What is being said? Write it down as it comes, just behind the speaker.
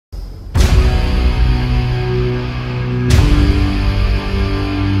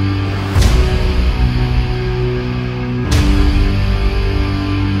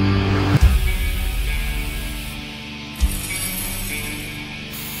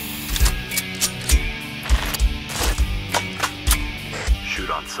shoot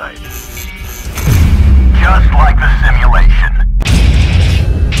on sight. Just like the simulation.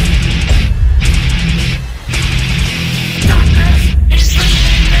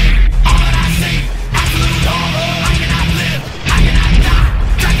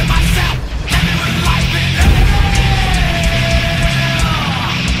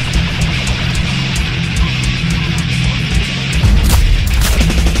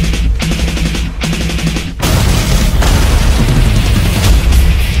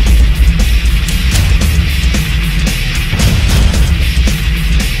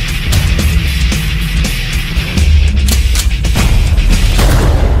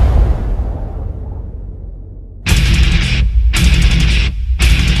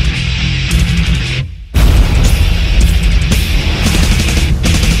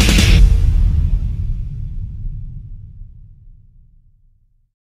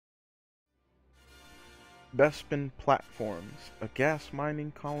 Bespin Platforms, a gas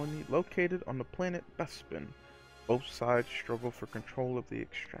mining colony located on the planet Bespin. Both sides struggle for control of the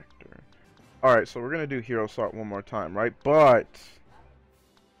extractor. Alright, so we're gonna do Hero Assault one more time, right? But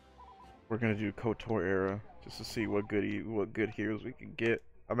we're gonna do KOTOR era just to see what good heroes we can get.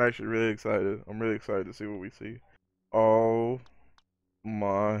 I'm actually really excited. I'm really excited to see what we see. Oh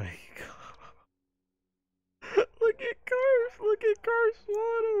my god. Look at Cars! Look at Cars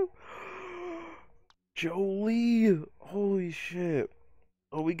Swallow! Jolie! Holy shit.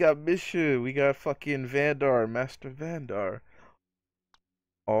 Oh, we got Misha. We got fucking Vandar. Master Vandar.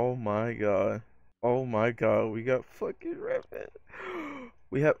 Oh my god. Oh my god. We got fucking Revan.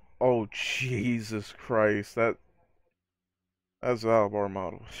 We have... Oh, Jesus Christ. That's Albar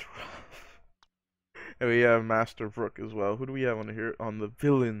model. And we have Master Vrook as well. Who do we have on here? On the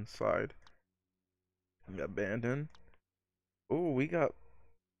villain side. We got Bandon. Oh, we got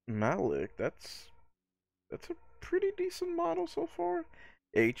Malik. That's a pretty decent model so far.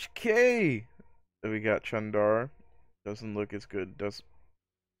 HK. Then we got Chandar. Doesn't look as good.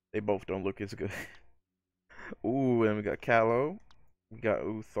 They both don't look as good. Ooh, and we got Callow. We got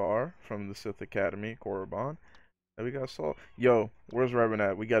Uthar from the Sith Academy, Korriban. And we got Saul. Yo, where's Revan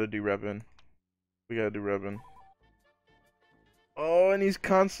at? We gotta do Revan. We gotta do Revan. Oh, and he's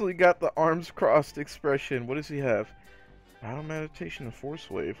constantly got the arms crossed expression. What does he have? Battle Meditation and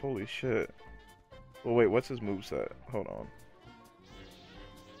Force Wave. Holy shit. Oh wait, what's his moveset? Hold on.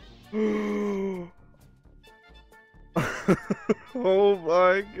 Oh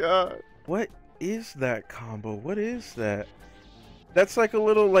my god. What is that combo? What is that? That's like a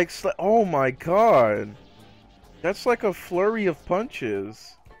little like oh my god. That's like a flurry of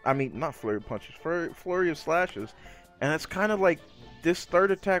punches. I mean, not flurry of punches, flurry of slashes. And it's kind of like this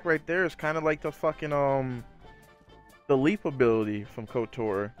third attack right there is kind of like the fucking the leap ability from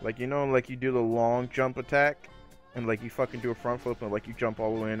KOTOR. Like, you know, like you do the long jump attack and like you fucking do a front flip and like you jump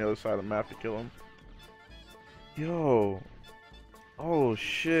all the way on the other side of the map to kill him. Yo. Oh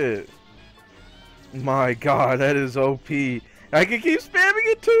shit. My god, that is OP. I can keep spamming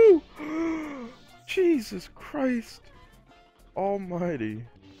it too. Jesus Christ almighty.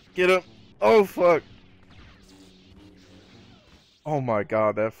 Get him. Oh fuck. Oh my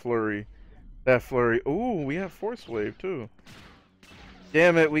god, that flurry. That flurry. Ooh, we have Force Wave too.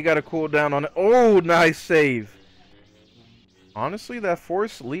 Damn it, we got a cooldown on it. Oh, nice save. Honestly, that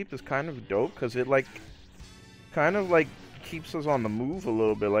Force Leap is kind of dope because it like kind of like keeps us on the move a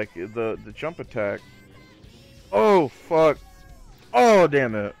little bit, like the jump attack. Oh fuck. Oh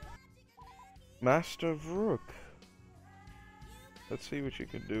damn it. Master Vrook. Let's see what you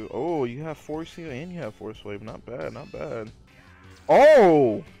can do. Oh, you have Force Heal and you have Force Wave. Not bad, not bad.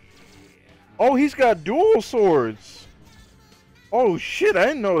 Oh! Oh, he's got dual swords! Oh shit, I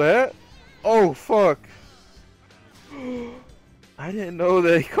didn't know that! Oh fuck! I didn't know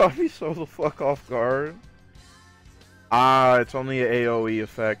that. He caught me so the fuck off guard. Ah, it's only an AoE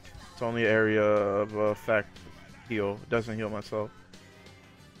effect. It's only an area of effect heal. It doesn't heal myself.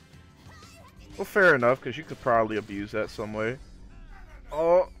 Well, fair enough, because you could probably abuse that some way.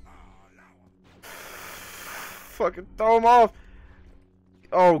 Oh. Fucking throw him off.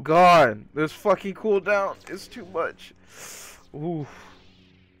 Oh god. This fucking cooldown is too much. Ooh.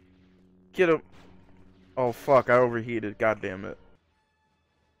 Get him. Oh fuck, I overheated. God damn it.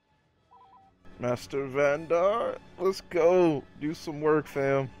 Master Vandar. Let's go. Do some work,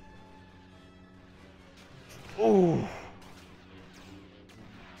 fam. Ooh.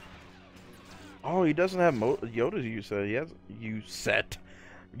 Oh, he doesn't have Yoda's moveset. He has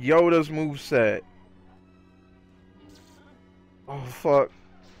Yoda's moveset. Oh fuck.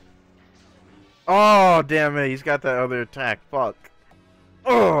 Oh damn it, he's got that other attack. Fuck.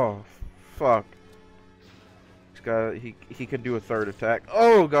 Oh fuck. he can do a third attack.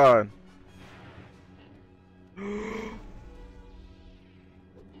 Oh god.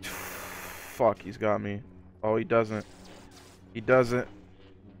 Fuck, he's got me. Oh, he doesn't. He doesn't.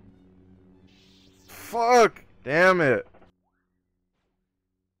 Fuck! Damn it.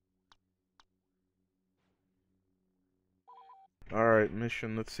 Alright,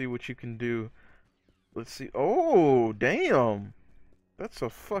 mission. Let's see what you can do. Let's see. Oh, damn. That's a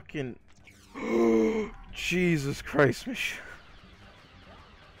fucking... Jesus Christ, mission.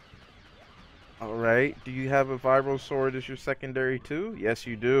 Alright, do you have a viral sword as your secondary too? Yes,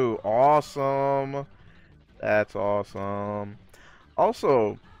 you do. Awesome. That's awesome.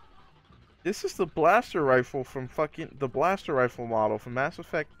 Also, this is the blaster rifle from the blaster rifle model from Mass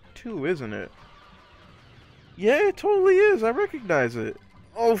Effect 2, isn't it? Yeah, it totally is. I recognize it.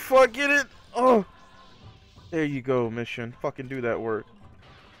 Oh, fuck, get it. Oh. There you go, mission. Fucking do that work.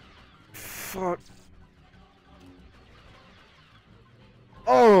 Fuck.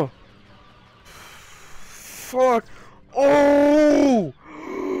 Oh. Fuck. Oh.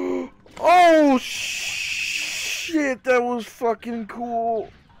 Oh, shit. That was fucking cool.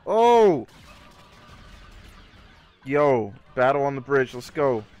 Oh. Yo, battle on the bridge. Let's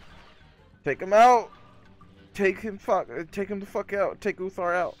go. Take him out. Take him the fuck out. Take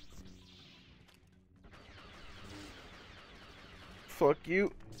Uthar out. Fuck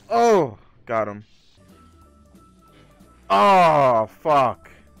you. Oh, got him. Oh, fuck.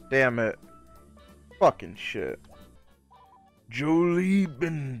 Damn it. Fucking shit. Jolie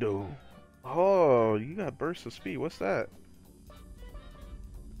Bindo. Oh, you got burst of speed. What's that?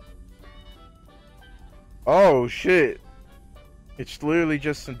 Oh, shit. It's literally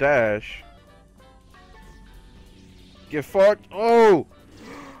just a dash. Get fucked. Oh.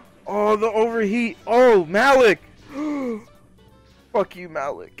 Oh, the overheat. Oh, Malik. Fuck you,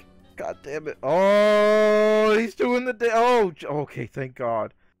 Malik. God damn it. Oh, he's doing the oh, okay, thank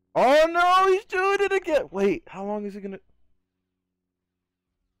God. Oh no, he's doing it again. Wait, how long is he gonna...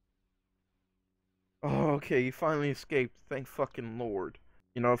 Oh, okay, he finally escaped. Thank fucking Lord.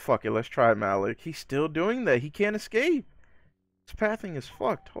 You know, fuck it, let's try Malik. He's still doing that. He can't escape. His pathing is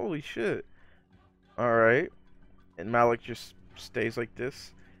fucked. Holy shit. Alright. And Malik just stays like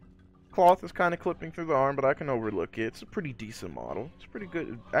this. Cloth is kind of clipping through the arm, but I can overlook it. It's a pretty decent model. It's pretty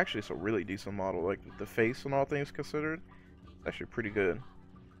good. Actually, it's a really decent model. Like, the face and all things considered. It's actually pretty good.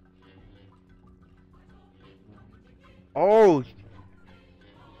 Oh!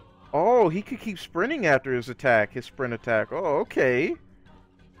 Oh, he could keep sprinting after his attack. His sprint attack. Oh, okay.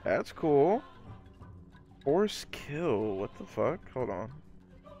 That's cool. Force kill. What the fuck? Hold on.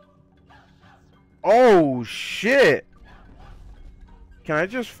 Oh, shit! Can I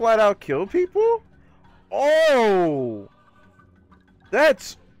just flat out kill people? Oh!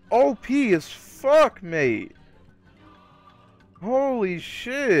 That's OP as fuck, mate. Holy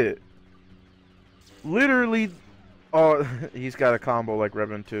shit. Literally. Oh, he's got a combo like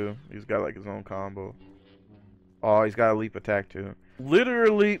Revan too. He's got like his own combo. Oh, he's got a leap attack too.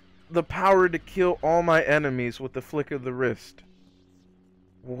 Literally the power to kill all my enemies with the flick of the wrist.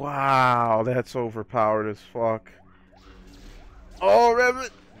 Wow, that's overpowered as fuck. Oh, Revan,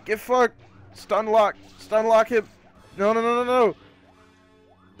 get fucked. Stun lock him. No, no, no, no, no.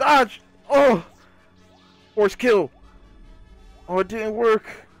 Dodge. Oh, force kill. Oh, it didn't work.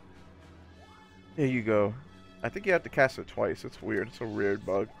 There you go. I think you have to cast it twice. It's weird. It's a weird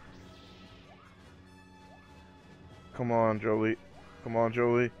bug. Come on, Jolie. Come on,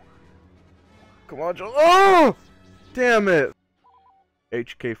 Jolie. Come on, Jolie. Oh! Damn it.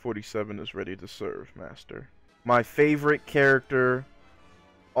 HK-47 is ready to serve, Master. My favorite character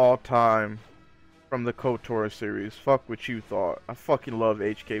all time from the KOTOR series. Fuck what you thought. I fucking love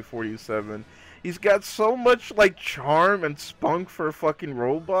HK-47. He's got so much, like, charm and spunk for a fucking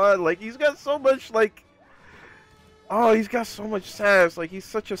robot. Like, he's got so much, like... Oh, he's got so much sass. Like, he's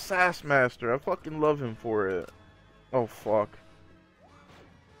such a sass master. I fucking love him for it. Oh, fuck.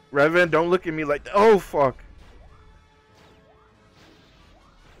 Revan, don't look at me like that. Oh, fuck.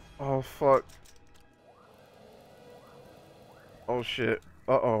 Oh, fuck. Oh, shit.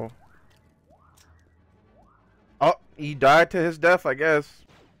 Uh-oh. Oh, he died to his death, I guess.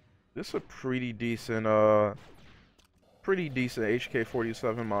 This is a pretty decent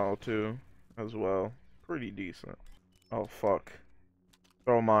HK-47 model, too, as well. Pretty decent. Oh, fuck.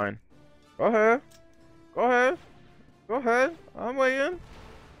 Throw mine. Go ahead. Go ahead. Go ahead. I'm waiting.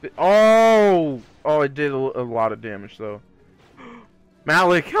 Oh! Oh, it did a lot of damage, though.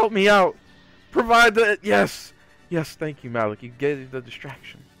 Malik, help me out! Provide the... Yes! Yes, thank you, Malik. You get the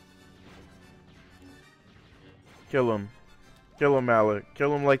distraction. Kill him. Kill him, Malik.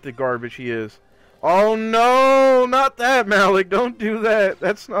 Kill him like the garbage he is. Oh no, not that, Malik. Don't do that.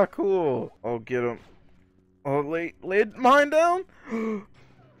 That's not cool. Oh, get him. Oh, lay mine down.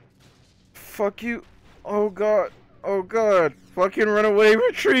 Fuck you. Oh god. Oh god. Fucking run away.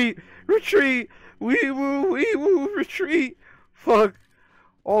 Retreat. Retreat. Wee woo, retreat. Fuck.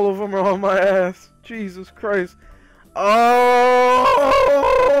 All of them are on my ass. Jesus Christ. Oh!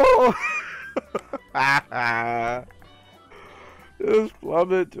 Just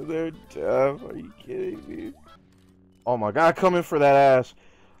plummet to their death. Are you kidding me? Oh my god, coming for that ass.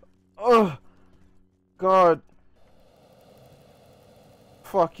 Oh, god.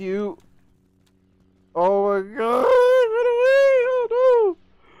 Fuck you. Oh my god, run away. Oh no.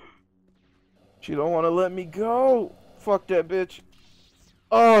 She don't want to let me go. Fuck that bitch.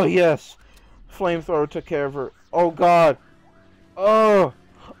 Oh yes. Flamethrower took care of her. Oh god. Oh.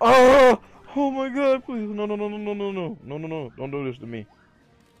 Oh. Oh my god, please. No, no, no, no, no, no, no. No, no, no. Don't do this to me.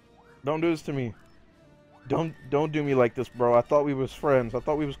 Don't do this to me. Don't do me like this, bro. I thought we was friends. I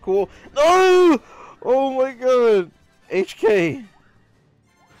thought we was cool. No! Oh my god. HK.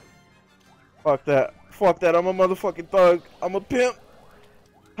 Fuck that. Fuck that. I'm a motherfucking thug. I'm a pimp.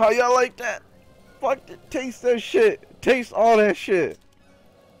 How y'all like that? Fuck it. Taste that shit. Taste all that shit.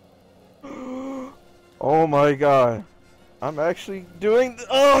 Oh my god. I'm actually doing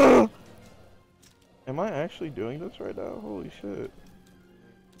Am I actually doing this right now? Holy shit.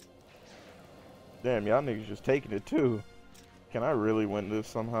 Damn, y'all niggas just taking it too. Can I really win this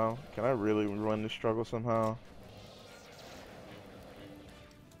somehow? Can I really run this struggle somehow?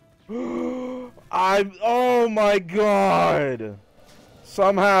 Oh my god!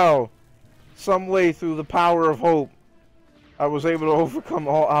 Somehow, some way through the power of hope, I was able to overcome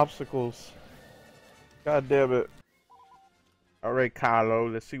all obstacles. God damn it. Alright,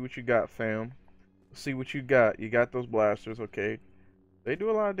 Kylo, let's see what you got, fam. Let's see what you got. You got those blasters, okay. They do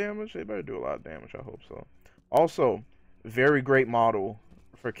a lot of damage? They better do a lot of damage, I hope so. Also, very great model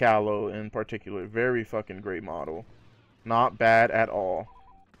for Kylo in particular. Very fucking great model. Not bad at all.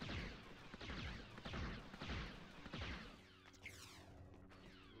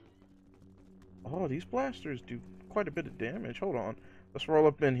 Oh, these blasters do quite a bit of damage. Hold on. Let's roll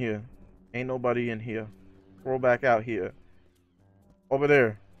up in here. Ain't nobody in here. Roll back out here. Over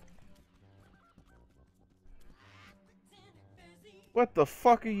there. What the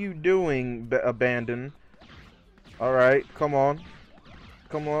fuck are you doing, Abandon? Alright, come on.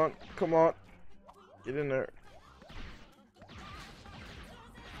 Come on, come on. Get in there.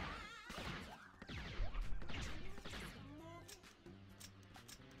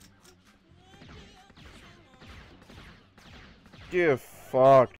 Give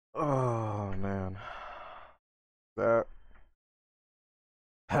fuck. Oh man. That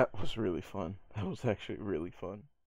was really fun. That was actually really fun.